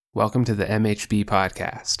Welcome to the MHB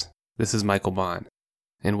podcast. This is Michael Bond,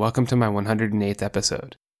 and welcome to my 108th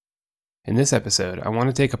episode. In this episode, I want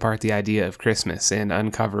to take apart the idea of Christmas and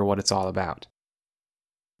uncover what it's all about.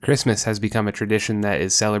 Christmas has become a tradition that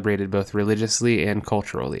is celebrated both religiously and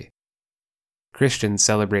culturally. Christians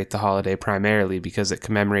celebrate the holiday primarily because it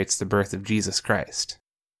commemorates the birth of Jesus Christ.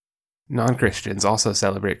 Non-Christians also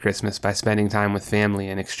celebrate Christmas by spending time with family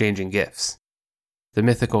and exchanging gifts. The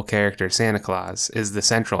mythical character Santa Claus is the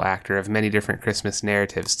central actor of many different Christmas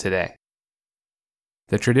narratives today.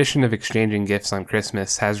 The tradition of exchanging gifts on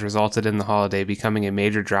Christmas has resulted in the holiday becoming a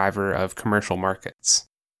major driver of commercial markets.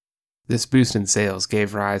 This boost in sales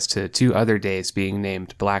gave rise to two other days being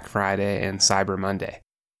named Black Friday and Cyber Monday.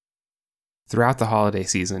 Throughout the holiday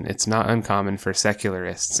season, it's not uncommon for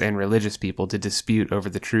secularists and religious people to dispute over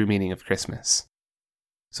the true meaning of Christmas.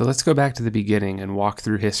 So let's go back to the beginning and walk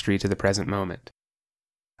through history to the present moment.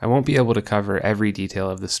 I won't be able to cover every detail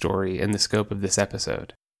of the story in the scope of this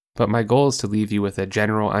episode, but my goal is to leave you with a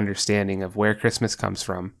general understanding of where Christmas comes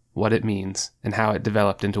from, what it means, and how it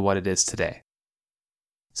developed into what it is today.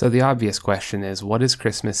 So the obvious question is, what is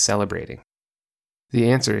Christmas celebrating? The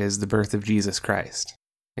answer is the birth of Jesus Christ,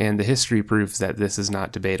 and the history proves that this is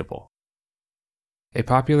not debatable. A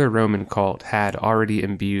popular Roman cult had already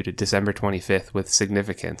imbued December 25th with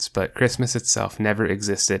significance, but Christmas itself never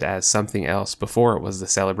existed as something else before it was the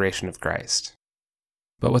celebration of Christ.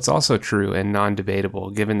 But what's also true and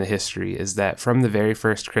non-debatable given the history is that from the very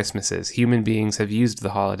first Christmases, human beings have used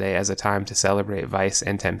the holiday as a time to celebrate vice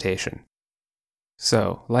and temptation.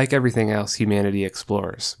 So, like everything else humanity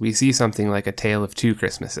explores, we see something like a tale of two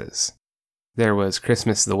Christmases. There was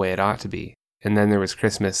Christmas the way it ought to be, and then there was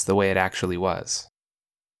Christmas the way it actually was.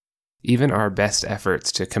 Even our best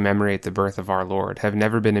efforts to commemorate the birth of our Lord have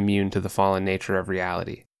never been immune to the fallen nature of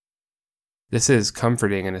reality. This is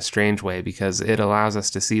comforting in a strange way because it allows us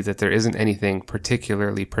to see that there isn't anything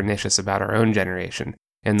particularly pernicious about our own generation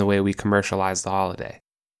and the way we commercialize the holiday.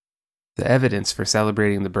 The evidence for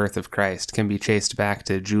celebrating the birth of Christ can be traced back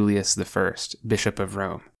to Julius I, Bishop of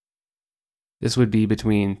Rome. This would be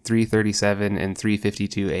between 337 and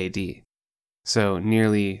 352 AD, so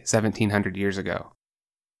nearly 1700 years ago.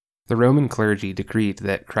 The Roman clergy decreed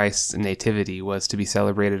that Christ's nativity was to be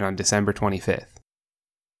celebrated on December 25th.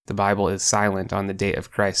 The Bible is silent on the date of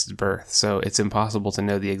Christ's birth, so it's impossible to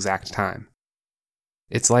know the exact time.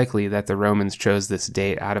 It's likely that the Romans chose this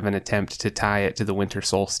date out of an attempt to tie it to the winter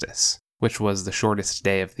solstice, which was the shortest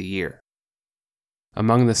day of the year.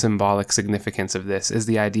 Among the symbolic significance of this is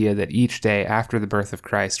the idea that each day after the birth of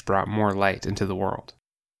Christ brought more light into the world.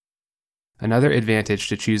 Another advantage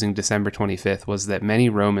to choosing December 25th was that many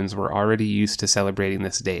Romans were already used to celebrating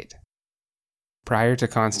this date. Prior to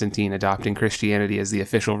Constantine adopting Christianity as the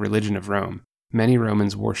official religion of Rome, many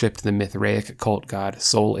Romans worshipped the Mithraic cult god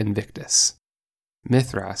Sol Invictus.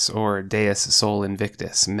 Mithras, or Deus Sol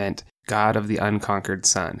Invictus, meant God of the Unconquered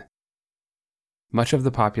Sun. Much of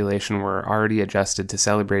the population were already adjusted to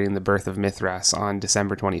celebrating the birth of Mithras on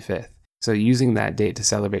December 25th, so using that date to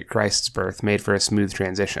celebrate Christ's birth made for a smooth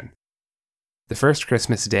transition. The first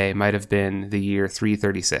Christmas day might have been the year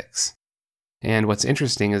 336. And what's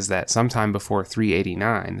interesting is that sometime before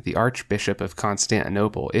 389, the Archbishop of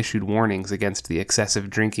Constantinople issued warnings against the excessive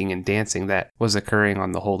drinking and dancing that was occurring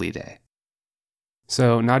on the holy day.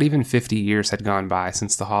 So not even 50 years had gone by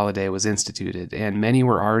since the holiday was instituted, and many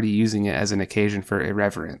were already using it as an occasion for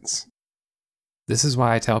irreverence. This is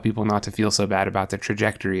why I tell people not to feel so bad about the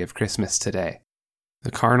trajectory of Christmas today.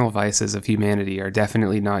 The carnal vices of humanity are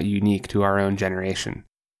definitely not unique to our own generation.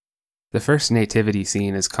 The first nativity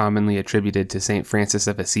scene is commonly attributed to St. Francis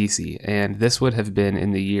of Assisi, and this would have been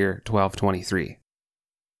in the year 1223.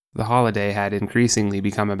 The holiday had increasingly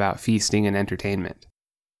become about feasting and entertainment.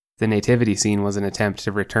 The nativity scene was an attempt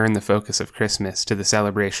to return the focus of Christmas to the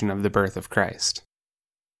celebration of the birth of Christ.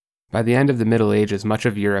 By the end of the Middle Ages, much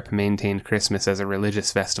of Europe maintained Christmas as a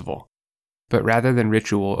religious festival. But rather than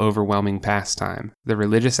ritual overwhelming pastime, the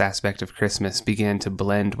religious aspect of Christmas began to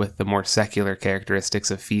blend with the more secular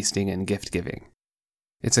characteristics of feasting and gift-giving.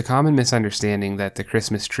 It's a common misunderstanding that the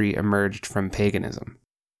Christmas tree emerged from paganism.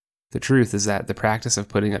 The truth is that the practice of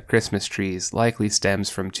putting up Christmas trees likely stems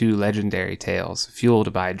from two legendary tales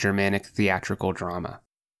fueled by Germanic theatrical drama.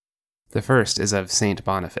 The first is of Saint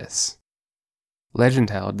Boniface. Legend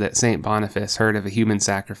held that St. Boniface heard of a human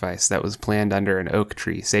sacrifice that was planned under an oak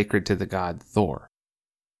tree sacred to the god Thor.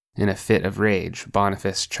 In a fit of rage,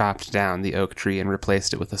 Boniface chopped down the oak tree and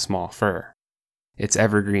replaced it with a small fir, its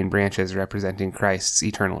evergreen branches representing Christ's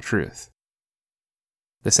eternal truth.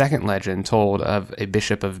 The second legend told of a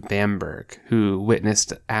bishop of Bamberg who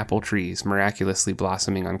witnessed apple trees miraculously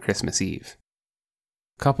blossoming on Christmas Eve.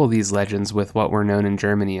 Couple these legends with what were known in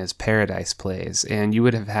Germany as paradise plays, and you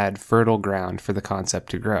would have had fertile ground for the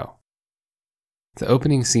concept to grow. The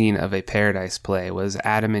opening scene of a paradise play was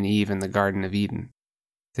Adam and Eve in the Garden of Eden,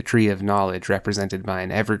 the tree of knowledge represented by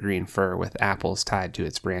an evergreen fir with apples tied to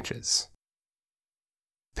its branches.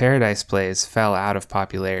 Paradise plays fell out of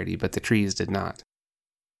popularity, but the trees did not.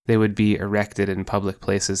 They would be erected in public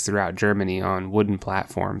places throughout Germany on wooden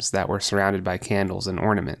platforms that were surrounded by candles and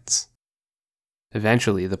ornaments.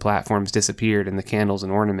 Eventually, the platforms disappeared and the candles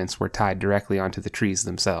and ornaments were tied directly onto the trees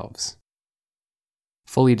themselves.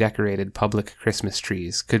 Fully decorated public Christmas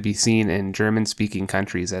trees could be seen in German-speaking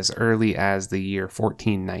countries as early as the year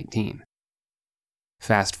 1419.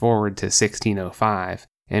 Fast forward to 1605,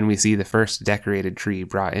 and we see the first decorated tree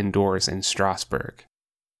brought indoors in Strasbourg.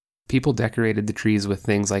 People decorated the trees with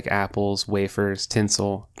things like apples, wafers,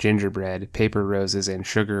 tinsel, gingerbread, paper roses, and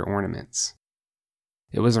sugar ornaments.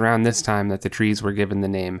 It was around this time that the trees were given the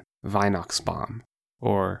name Weihnachtsbaum,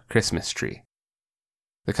 or Christmas tree.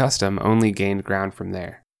 The custom only gained ground from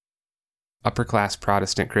there. Upper-class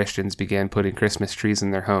Protestant Christians began putting Christmas trees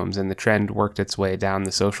in their homes, and the trend worked its way down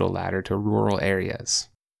the social ladder to rural areas.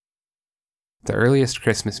 The earliest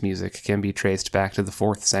Christmas music can be traced back to the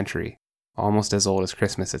 4th century, almost as old as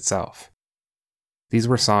Christmas itself. These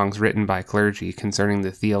were songs written by clergy concerning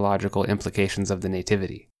the theological implications of the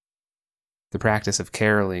Nativity. The practice of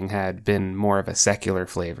caroling had been more of a secular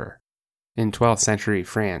flavor. In 12th century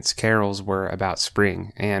France, carols were about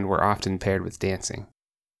spring and were often paired with dancing.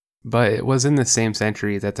 But it was in the same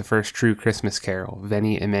century that the first true Christmas carol,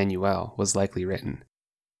 Veni Emmanuel, was likely written.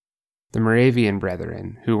 The Moravian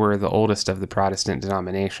Brethren, who were the oldest of the Protestant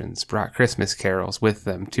denominations, brought Christmas carols with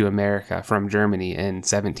them to America from Germany in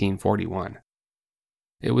 1741.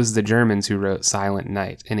 It was the Germans who wrote Silent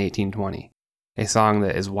Night in 1820, a song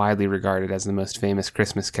that is widely regarded as the most famous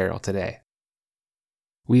Christmas carol today.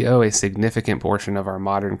 We owe a significant portion of our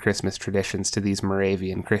modern Christmas traditions to these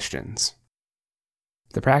Moravian Christians.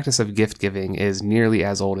 The practice of gift-giving is nearly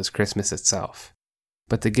as old as Christmas itself,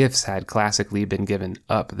 but the gifts had classically been given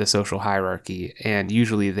up the social hierarchy, and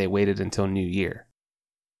usually they waited until New Year.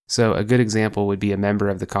 So a good example would be a member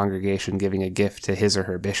of the congregation giving a gift to his or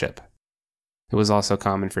her bishop. It was also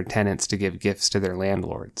common for tenants to give gifts to their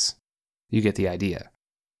landlords. You get the idea.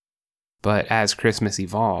 But as Christmas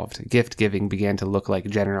evolved, gift-giving began to look like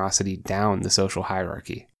generosity down the social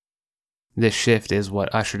hierarchy. This shift is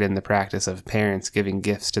what ushered in the practice of parents giving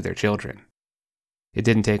gifts to their children. It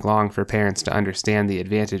didn't take long for parents to understand the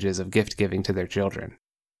advantages of gift-giving to their children.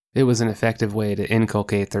 It was an effective way to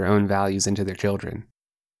inculcate their own values into their children.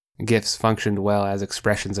 Gifts functioned well as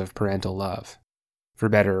expressions of parental love. For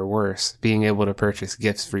better or worse, being able to purchase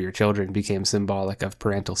gifts for your children became symbolic of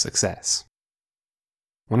parental success.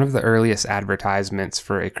 One of the earliest advertisements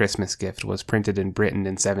for a Christmas gift was printed in Britain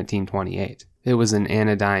in 1728. It was an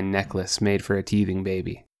anodyne necklace made for a teething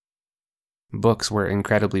baby. Books were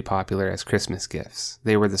incredibly popular as Christmas gifts.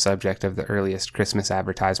 They were the subject of the earliest Christmas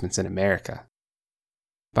advertisements in America.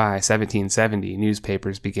 By 1770,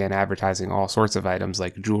 newspapers began advertising all sorts of items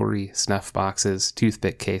like jewelry, snuff boxes,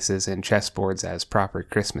 toothpick cases, and chessboards as proper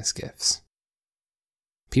Christmas gifts.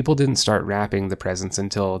 People didn't start wrapping the presents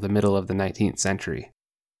until the middle of the 19th century.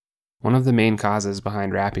 One of the main causes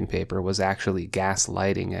behind wrapping paper was actually gas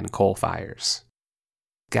lighting and coal fires.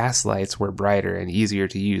 Gas lights were brighter and easier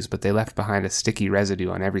to use, but they left behind a sticky residue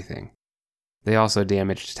on everything. They also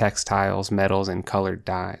damaged textiles, metals, and colored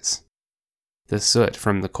dyes. The soot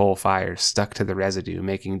from the coal fires stuck to the residue,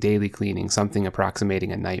 making daily cleaning something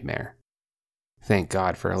approximating a nightmare. Thank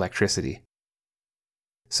God for electricity.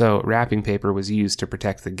 So, wrapping paper was used to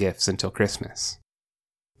protect the gifts until Christmas.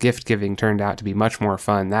 Gift-giving turned out to be much more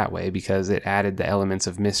fun that way because it added the elements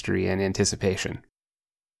of mystery and anticipation.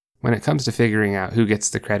 When it comes to figuring out who gets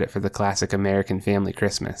the credit for the classic American family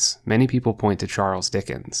Christmas, many people point to Charles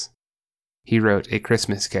Dickens. He wrote A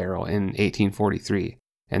Christmas Carol in 1843,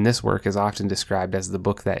 and this work is often described as the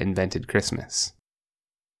book that invented Christmas.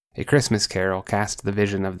 A Christmas Carol cast the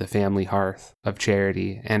vision of the family hearth, of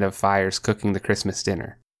charity, and of fires cooking the Christmas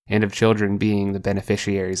dinner, and of children being the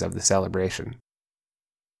beneficiaries of the celebration.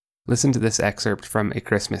 Listen to this excerpt from A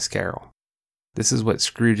Christmas Carol. This is what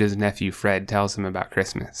Scrooge's nephew Fred tells him about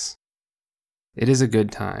Christmas. It is a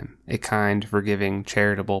good time, a kind, forgiving,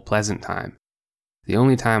 charitable, pleasant time. The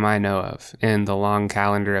only time I know of, in the long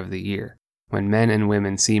calendar of the year, when men and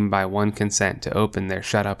women seem by one consent to open their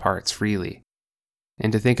shut-up hearts freely,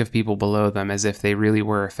 and to think of people below them as if they really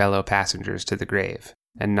were fellow passengers to the grave,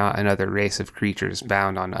 and not another race of creatures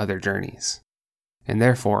bound on other journeys. And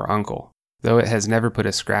therefore, uncle, though it has never put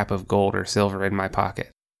a scrap of gold or silver in my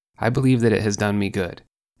pocket, I believe that it has done me good,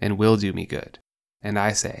 and will do me good, and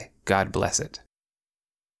I say, God bless it.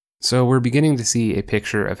 So we're beginning to see a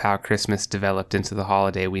picture of how Christmas developed into the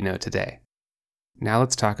holiday we know today. Now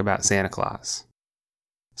let's talk about Santa Claus.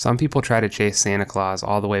 Some people try to chase Santa Claus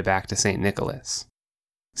all the way back to St. Nicholas.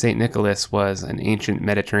 St. Nicholas was an ancient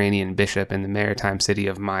Mediterranean bishop in the maritime city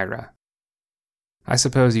of Myra. I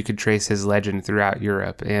suppose you could trace his legend throughout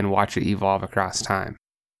Europe and watch it evolve across time.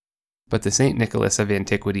 But the St. Nicholas of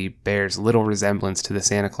antiquity bears little resemblance to the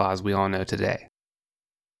Santa Claus we all know today.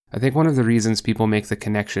 I think one of the reasons people make the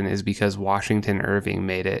connection is because Washington Irving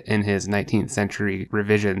made it in his 19th century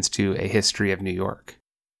revisions to A History of New York.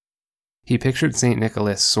 He pictured St.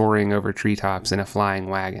 Nicholas soaring over treetops in a flying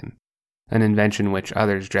wagon, an invention which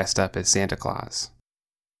others dressed up as Santa Claus.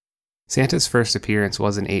 Santa's first appearance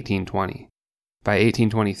was in 1820. By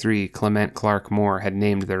 1823, Clement Clark Moore had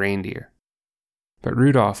named the reindeer. But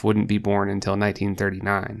Rudolph wouldn't be born until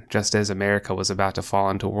 1939, just as America was about to fall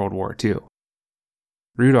into World War II.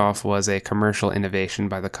 Rudolph was a commercial innovation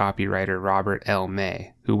by the copywriter Robert L.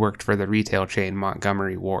 May, who worked for the retail chain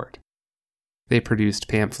Montgomery Ward. They produced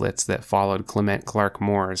pamphlets that followed Clement Clark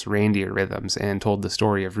Moore's reindeer rhythms and told the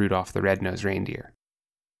story of Rudolph the Red-Nosed Reindeer.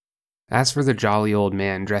 As for the jolly old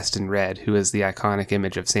man dressed in red who is the iconic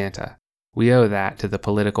image of Santa, we owe that to the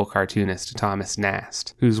political cartoonist Thomas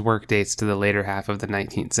Nast, whose work dates to the later half of the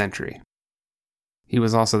 19th century. He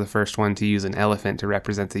was also the first one to use an elephant to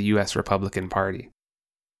represent the U.S. Republican Party.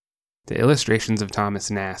 The illustrations of Thomas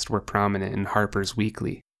Nast were prominent in Harper's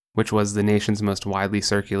Weekly, which was the nation's most widely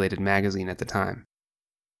circulated magazine at the time.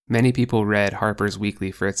 Many people read Harper's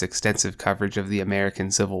Weekly for its extensive coverage of the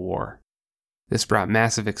American Civil War. This brought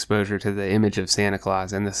massive exposure to the image of Santa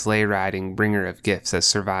Claus, and the sleigh-riding bringer of gifts has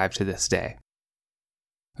survived to this day.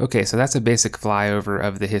 Okay, so that's a basic flyover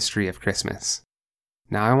of the history of Christmas.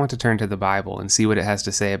 Now I want to turn to the Bible and see what it has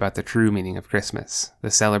to say about the true meaning of Christmas, the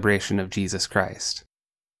celebration of Jesus Christ.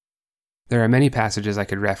 There are many passages I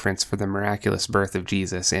could reference for the miraculous birth of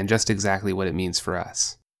Jesus and just exactly what it means for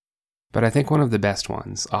us. But I think one of the best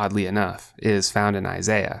ones, oddly enough, is found in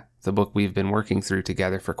Isaiah, the book we've been working through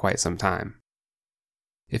together for quite some time.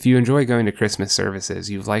 If you enjoy going to Christmas services,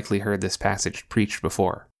 you've likely heard this passage preached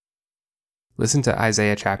before. Listen to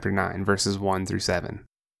Isaiah chapter 9, verses 1 through 7.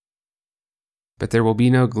 But there will be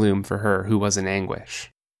no gloom for her who was in anguish.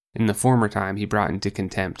 In the former time he brought into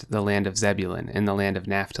contempt the land of Zebulun and the land of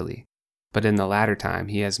Naphtali. But in the latter time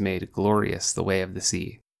he has made glorious the way of the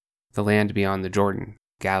sea, the land beyond the Jordan,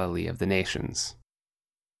 Galilee of the nations.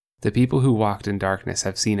 The people who walked in darkness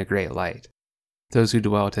have seen a great light. Those who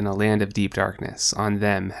dwelt in a land of deep darkness, on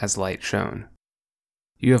them has light shone.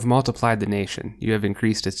 You have multiplied the nation, you have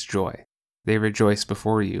increased its joy. They rejoice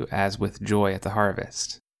before you as with joy at the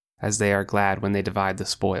harvest, as they are glad when they divide the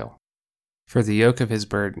spoil. For the yoke of his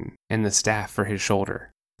burden, and the staff for his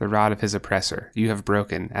shoulder, the rod of his oppressor, you have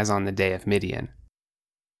broken as on the day of Midian.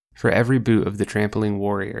 For every boot of the trampling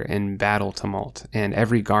warrior in battle tumult, and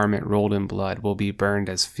every garment rolled in blood will be burned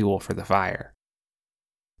as fuel for the fire.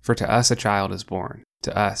 For to us a child is born,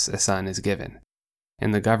 to us a son is given,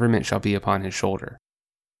 and the government shall be upon his shoulder,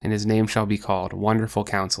 and his name shall be called Wonderful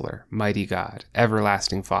Counselor, Mighty God,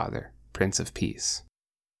 Everlasting Father, Prince of Peace.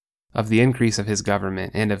 Of the increase of his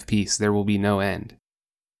government and of peace there will be no end,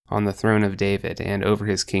 on the throne of David and over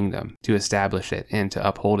his kingdom, to establish it and to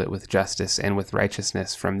uphold it with justice and with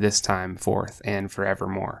righteousness from this time forth and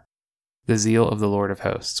forevermore. The zeal of the Lord of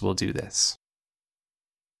hosts will do this.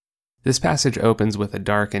 This passage opens with a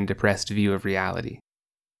dark and depressed view of reality.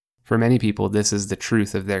 For many people, this is the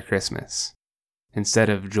truth of their Christmas. Instead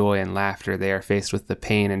of joy and laughter, they are faced with the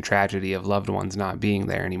pain and tragedy of loved ones not being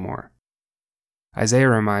there anymore. Isaiah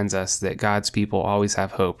reminds us that God's people always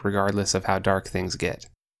have hope regardless of how dark things get.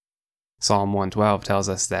 Psalm 112 tells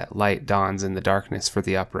us that light dawns in the darkness for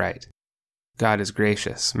the upright. God is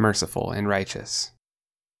gracious, merciful, and righteous.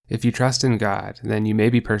 If you trust in God, then you may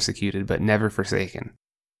be persecuted but never forsaken.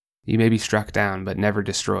 You may be struck down but never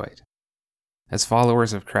destroyed. As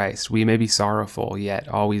followers of Christ, we may be sorrowful yet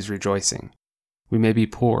always rejoicing. We may be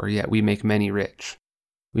poor yet we make many rich.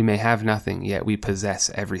 We may have nothing yet we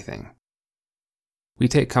possess everything. We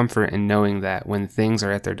take comfort in knowing that when things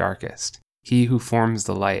are at their darkest, He who forms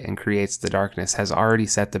the light and creates the darkness has already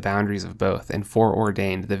set the boundaries of both and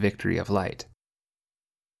foreordained the victory of light.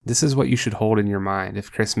 This is what you should hold in your mind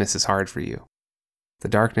if Christmas is hard for you. The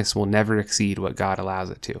darkness will never exceed what God allows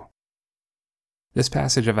it to. This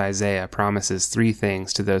passage of Isaiah promises three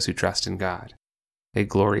things to those who trust in God: a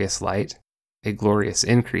glorious light, a glorious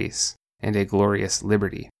increase, and a glorious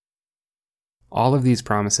liberty. All of these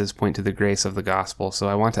promises point to the grace of the gospel, so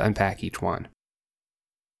I want to unpack each one.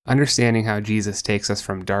 Understanding how Jesus takes us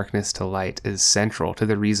from darkness to light is central to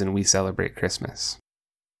the reason we celebrate Christmas.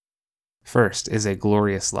 First is a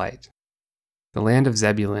glorious light. The land of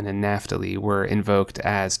Zebulun and Naphtali were invoked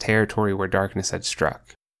as territory where darkness had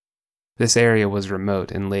struck. This area was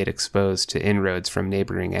remote and laid exposed to inroads from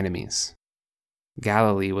neighboring enemies.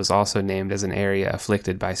 Galilee was also named as an area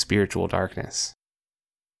afflicted by spiritual darkness.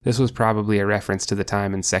 This was probably a reference to the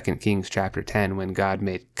time in 2 Kings chapter 10 when God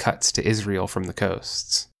made cuts to Israel from the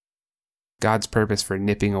coasts. God's purpose for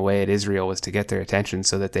nipping away at Israel was to get their attention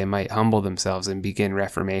so that they might humble themselves and begin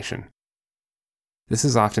reformation. This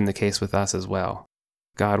is often the case with us as well.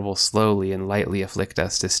 God will slowly and lightly afflict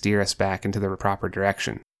us to steer us back into the proper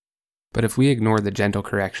direction. But if we ignore the gentle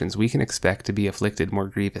corrections, we can expect to be afflicted more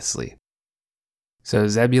grievously. So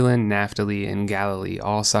Zebulun, Naphtali, and Galilee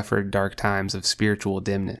all suffered dark times of spiritual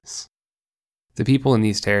dimness. The people in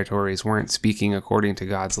these territories weren't speaking according to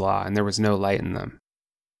God's law, and there was no light in them.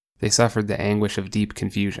 They suffered the anguish of deep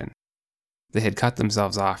confusion. They had cut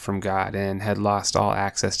themselves off from God and had lost all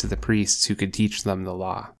access to the priests who could teach them the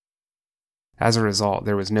law. As a result,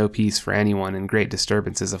 there was no peace for anyone, and great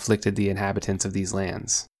disturbances afflicted the inhabitants of these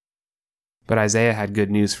lands. But Isaiah had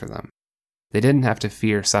good news for them. They didn't have to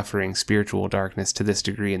fear suffering spiritual darkness to this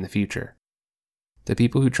degree in the future. The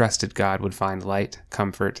people who trusted God would find light,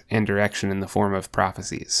 comfort, and direction in the form of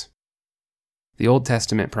prophecies. The Old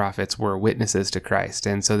Testament prophets were witnesses to Christ,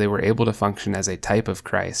 and so they were able to function as a type of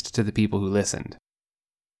Christ to the people who listened.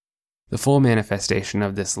 The full manifestation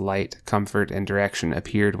of this light, comfort, and direction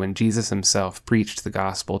appeared when Jesus himself preached the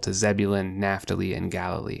gospel to Zebulun, Naphtali, and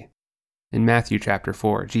Galilee. In Matthew chapter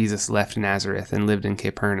 4, Jesus left Nazareth and lived in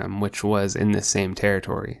Capernaum, which was in this same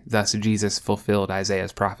territory. Thus Jesus fulfilled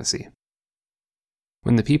Isaiah's prophecy.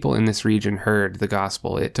 When the people in this region heard the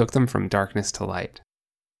gospel, it took them from darkness to light.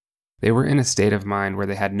 They were in a state of mind where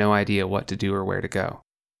they had no idea what to do or where to go.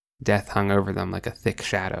 Death hung over them like a thick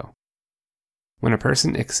shadow. When a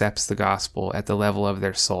person accepts the gospel at the level of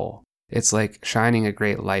their soul, it's like shining a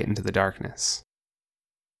great light into the darkness.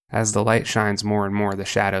 As the light shines more and more, the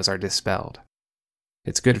shadows are dispelled.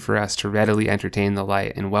 It's good for us to readily entertain the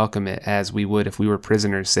light and welcome it as we would if we were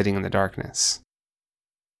prisoners sitting in the darkness.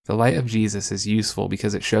 The light of Jesus is useful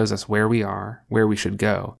because it shows us where we are, where we should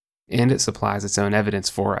go, and it supplies its own evidence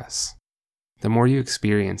for us. The more you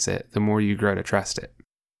experience it, the more you grow to trust it.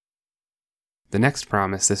 The next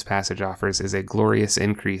promise this passage offers is a glorious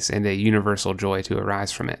increase and a universal joy to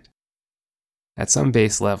arise from it. At some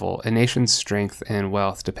base level, a nation's strength and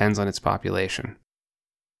wealth depends on its population.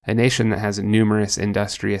 A nation that has numerous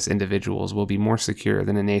industrious individuals will be more secure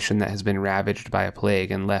than a nation that has been ravaged by a plague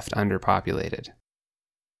and left underpopulated.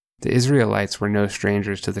 The Israelites were no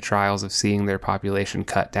strangers to the trials of seeing their population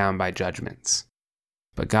cut down by judgments.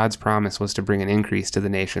 But God's promise was to bring an increase to the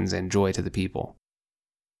nations and joy to the people.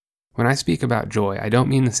 When I speak about joy, I don't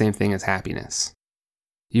mean the same thing as happiness.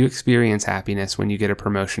 You experience happiness when you get a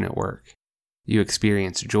promotion at work. You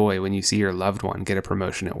experience joy when you see your loved one get a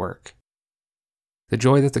promotion at work. The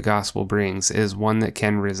joy that the gospel brings is one that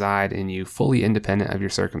can reside in you fully independent of your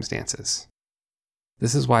circumstances.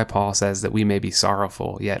 This is why Paul says that we may be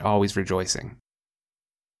sorrowful, yet always rejoicing.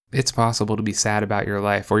 It's possible to be sad about your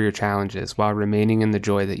life or your challenges while remaining in the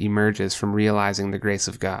joy that emerges from realizing the grace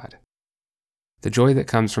of God. The joy that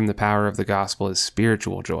comes from the power of the gospel is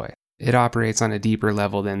spiritual joy. It operates on a deeper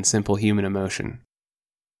level than simple human emotion.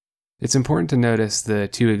 It's important to notice the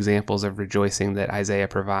two examples of rejoicing that Isaiah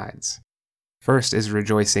provides. First is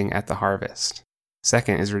rejoicing at the harvest.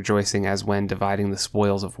 Second is rejoicing as when dividing the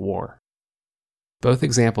spoils of war. Both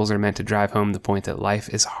examples are meant to drive home the point that life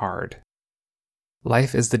is hard.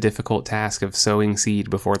 Life is the difficult task of sowing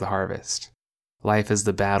seed before the harvest. Life is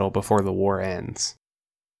the battle before the war ends.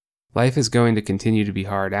 Life is going to continue to be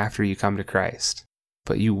hard after you come to Christ,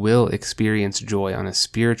 but you will experience joy on a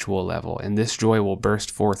spiritual level, and this joy will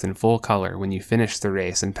burst forth in full color when you finish the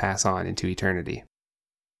race and pass on into eternity.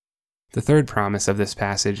 The third promise of this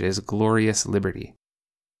passage is glorious liberty.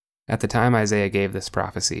 At the time Isaiah gave this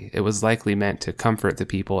prophecy, it was likely meant to comfort the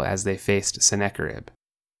people as they faced Sennacherib.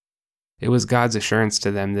 It was God's assurance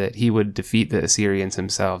to them that he would defeat the Assyrians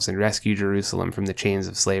themselves and rescue Jerusalem from the chains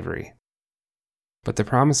of slavery. But the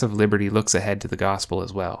promise of liberty looks ahead to the gospel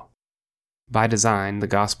as well. By design, the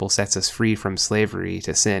gospel sets us free from slavery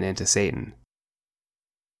to sin and to Satan.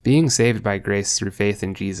 Being saved by grace through faith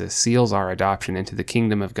in Jesus seals our adoption into the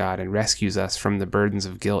kingdom of God and rescues us from the burdens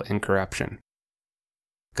of guilt and corruption.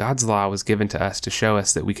 God's law was given to us to show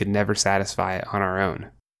us that we could never satisfy it on our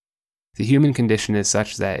own. The human condition is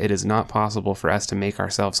such that it is not possible for us to make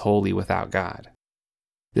ourselves holy without God.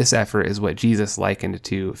 This effort is what Jesus likened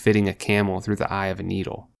to fitting a camel through the eye of a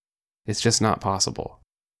needle. It's just not possible.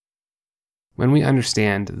 When we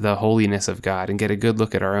understand the holiness of God and get a good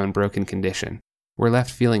look at our own broken condition, we're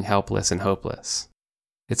left feeling helpless and hopeless.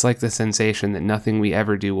 It's like the sensation that nothing we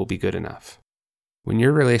ever do will be good enough. When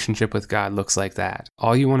your relationship with God looks like that,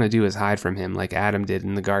 all you want to do is hide from Him like Adam did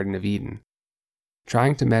in the Garden of Eden.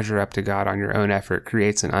 Trying to measure up to God on your own effort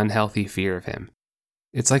creates an unhealthy fear of Him.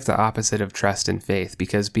 It's like the opposite of trust and faith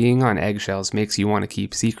because being on eggshells makes you want to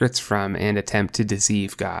keep secrets from and attempt to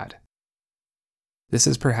deceive God. This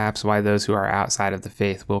is perhaps why those who are outside of the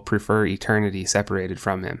faith will prefer eternity separated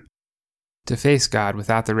from Him. To face God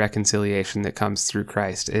without the reconciliation that comes through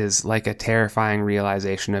Christ is like a terrifying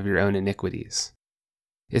realization of your own iniquities.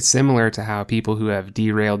 It's similar to how people who have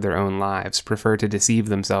derailed their own lives prefer to deceive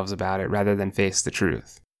themselves about it rather than face the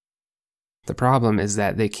truth. The problem is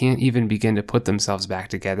that they can't even begin to put themselves back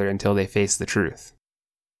together until they face the truth.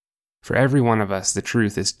 For every one of us, the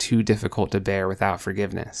truth is too difficult to bear without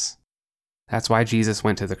forgiveness. That's why Jesus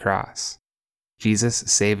went to the cross. Jesus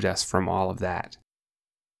saved us from all of that.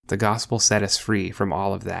 The gospel set us free from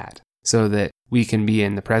all of that, so that we can be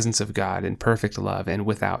in the presence of God in perfect love and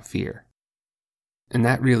without fear. And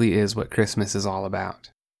that really is what Christmas is all about.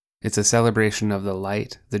 It's a celebration of the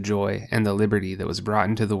light, the joy, and the liberty that was brought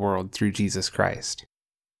into the world through Jesus Christ.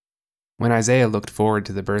 When Isaiah looked forward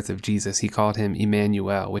to the birth of Jesus, he called him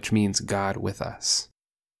Emmanuel, which means God with us.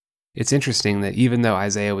 It's interesting that even though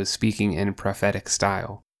Isaiah was speaking in prophetic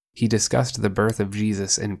style, he discussed the birth of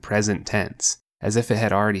Jesus in present tense, as if it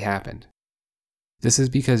had already happened. This is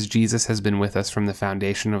because Jesus has been with us from the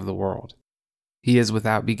foundation of the world. He is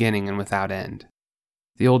without beginning and without end.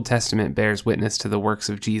 The Old Testament bears witness to the works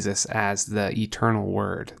of Jesus as the eternal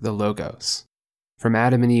Word, the Logos. From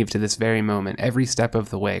Adam and Eve to this very moment, every step of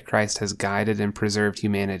the way, Christ has guided and preserved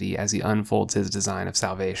humanity as He unfolds His design of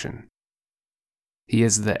salvation. He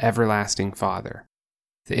is the everlasting Father.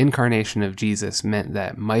 The incarnation of Jesus meant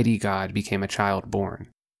that mighty God became a child born.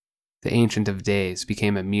 The Ancient of Days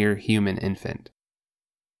became a mere human infant.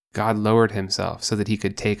 God lowered Himself so that He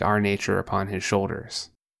could take our nature upon His shoulders.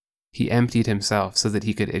 He emptied Himself so that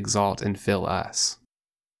He could exalt and fill us.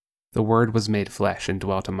 The Word was made flesh and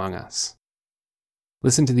dwelt among us.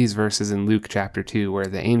 Listen to these verses in Luke chapter 2 where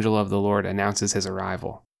the angel of the Lord announces His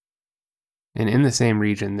arrival. And in the same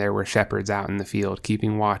region there were shepherds out in the field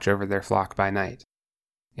keeping watch over their flock by night.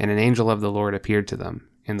 And an angel of the Lord appeared to them,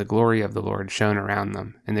 and the glory of the Lord shone around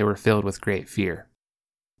them, and they were filled with great fear.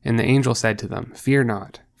 And the angel said to them, "Fear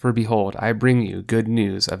not, for behold, I bring you good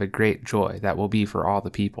news of a great joy that will be for all the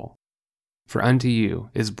people. For unto you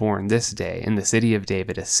is born this day in the city of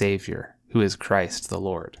David a Savior, who is Christ the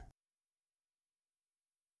Lord."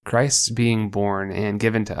 Christ's being born and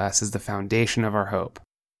given to us is the foundation of our hope.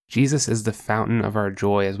 Jesus is the fountain of our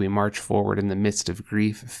joy as we march forward in the midst of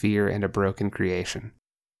grief, fear, and a broken creation.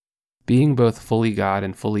 Being both fully God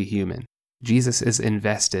and fully human, Jesus is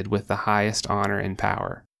invested with the highest honor and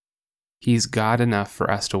power. He's God enough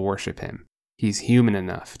for us to worship Him. He's human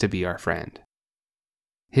enough to be our friend.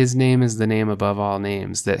 His name is the name above all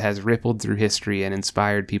names that has rippled through history and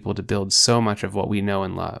inspired people to build so much of what we know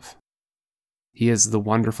and love. He is the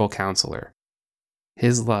wonderful counselor.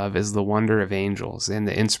 His love is the wonder of angels and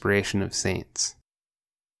the inspiration of saints.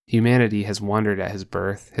 Humanity has wondered at His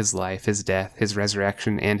birth, His life, His death, His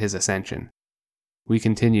resurrection, and His ascension. We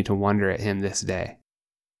continue to wonder at Him this day.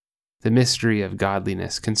 The mystery of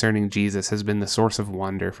godliness concerning Jesus has been the source of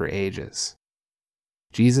wonder for ages.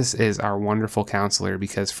 Jesus is our wonderful counselor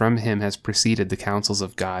because from Him has proceeded the counsels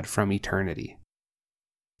of God from eternity.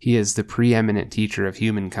 He is the preeminent teacher of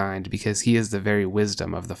humankind because He is the very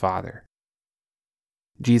wisdom of the Father.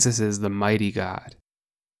 Jesus is the mighty God.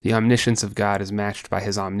 The omniscience of God is matched by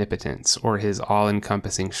His omnipotence, or His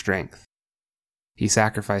all-encompassing strength. He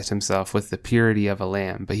sacrificed Himself with the purity of a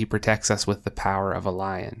lamb, but He protects us with the power of a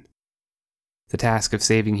lion. The task of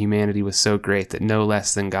saving humanity was so great that no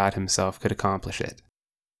less than God Himself could accomplish it.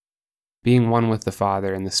 Being one with the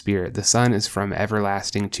Father and the Spirit, the Son is from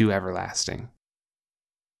everlasting to everlasting.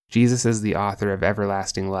 Jesus is the author of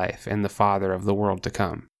everlasting life and the Father of the world to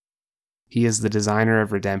come. He is the designer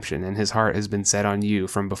of redemption, and His heart has been set on you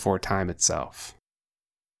from before time itself.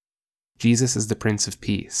 Jesus is the Prince of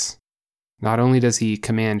Peace. Not only does He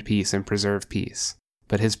command peace and preserve peace,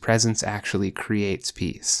 but His presence actually creates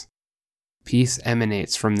peace. Peace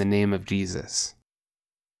emanates from the name of Jesus.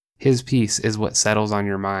 His peace is what settles on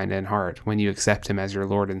your mind and heart when you accept Him as your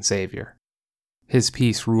Lord and Savior. His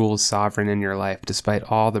peace rules sovereign in your life despite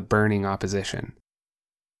all the burning opposition.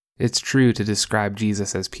 It's true to describe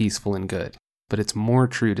Jesus as peaceful and good, but it's more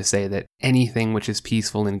true to say that anything which is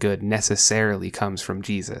peaceful and good necessarily comes from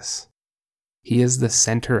Jesus. He is the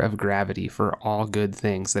center of gravity for all good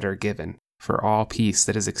things that are given, for all peace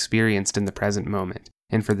that is experienced in the present moment,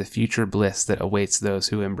 and for the future bliss that awaits those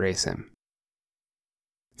who embrace him.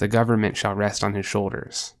 The government shall rest on his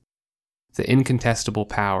shoulders. The incontestable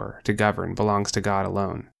power to govern belongs to God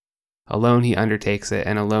alone. Alone he undertakes it,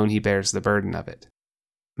 and alone he bears the burden of it.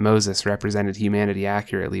 Moses represented humanity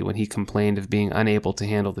accurately when he complained of being unable to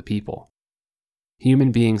handle the people.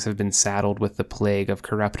 Human beings have been saddled with the plague of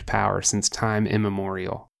corrupt power since time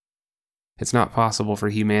immemorial. It's not possible for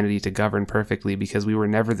humanity to govern perfectly because we were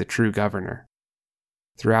never the true governor.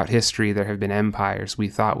 Throughout history there have been empires we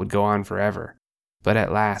thought would go on forever, but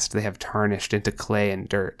at last they have tarnished into clay and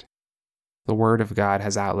dirt. The Word of God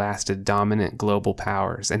has outlasted dominant global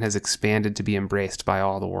powers and has expanded to be embraced by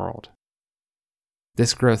all the world.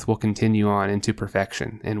 This growth will continue on into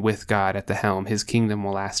perfection, and with God at the helm, his kingdom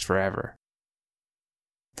will last forever.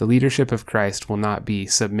 The leadership of Christ will not be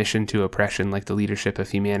submission to oppression like the leadership of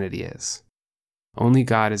humanity is. Only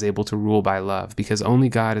God is able to rule by love, because only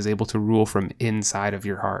God is able to rule from inside of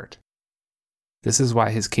your heart. This is why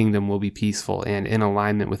his kingdom will be peaceful and in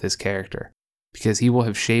alignment with his character, because he will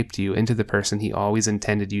have shaped you into the person he always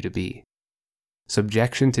intended you to be.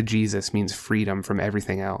 Subjection to Jesus means freedom from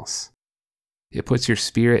everything else. It puts your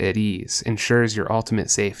spirit at ease, ensures your ultimate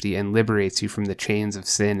safety, and liberates you from the chains of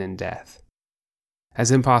sin and death.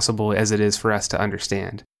 As impossible as it is for us to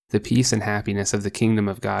understand, the peace and happiness of the kingdom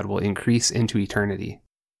of God will increase into eternity.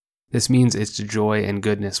 This means its joy and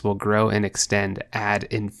goodness will grow and extend ad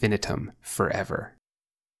infinitum forever.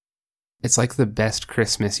 It's like the best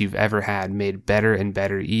Christmas you've ever had, made better and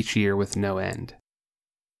better each year with no end.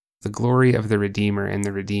 The glory of the Redeemer and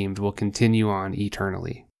the redeemed will continue on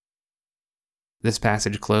eternally. This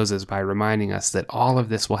passage closes by reminding us that all of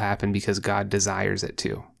this will happen because God desires it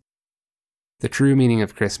to. The true meaning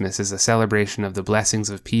of Christmas is a celebration of the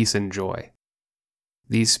blessings of peace and joy.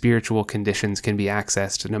 These spiritual conditions can be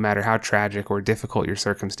accessed no matter how tragic or difficult your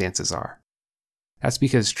circumstances are. That's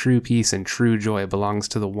because true peace and true joy belongs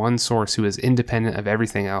to the one source who is independent of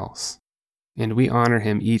everything else. And we honor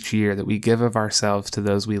him each year that we give of ourselves to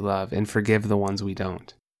those we love and forgive the ones we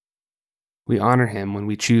don't. We honor him when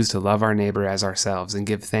we choose to love our neighbor as ourselves and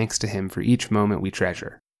give thanks to him for each moment we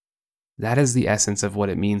treasure. That is the essence of what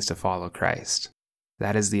it means to follow Christ.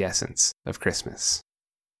 That is the essence of Christmas.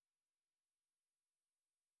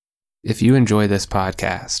 If you enjoy this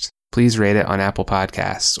podcast, please rate it on Apple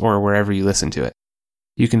Podcasts or wherever you listen to it.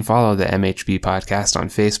 You can follow the MHB Podcast on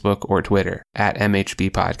Facebook or Twitter at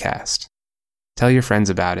MHB Podcast. Tell your friends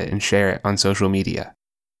about it and share it on social media.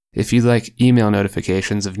 If you'd like email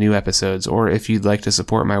notifications of new episodes, or if you'd like to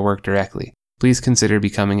support my work directly, please consider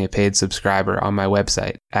becoming a paid subscriber on my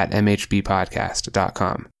website at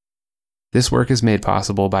mhbpodcast.com. This work is made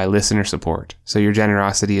possible by listener support, so your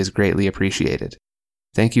generosity is greatly appreciated.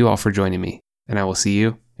 Thank you all for joining me, and I will see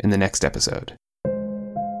you in the next episode.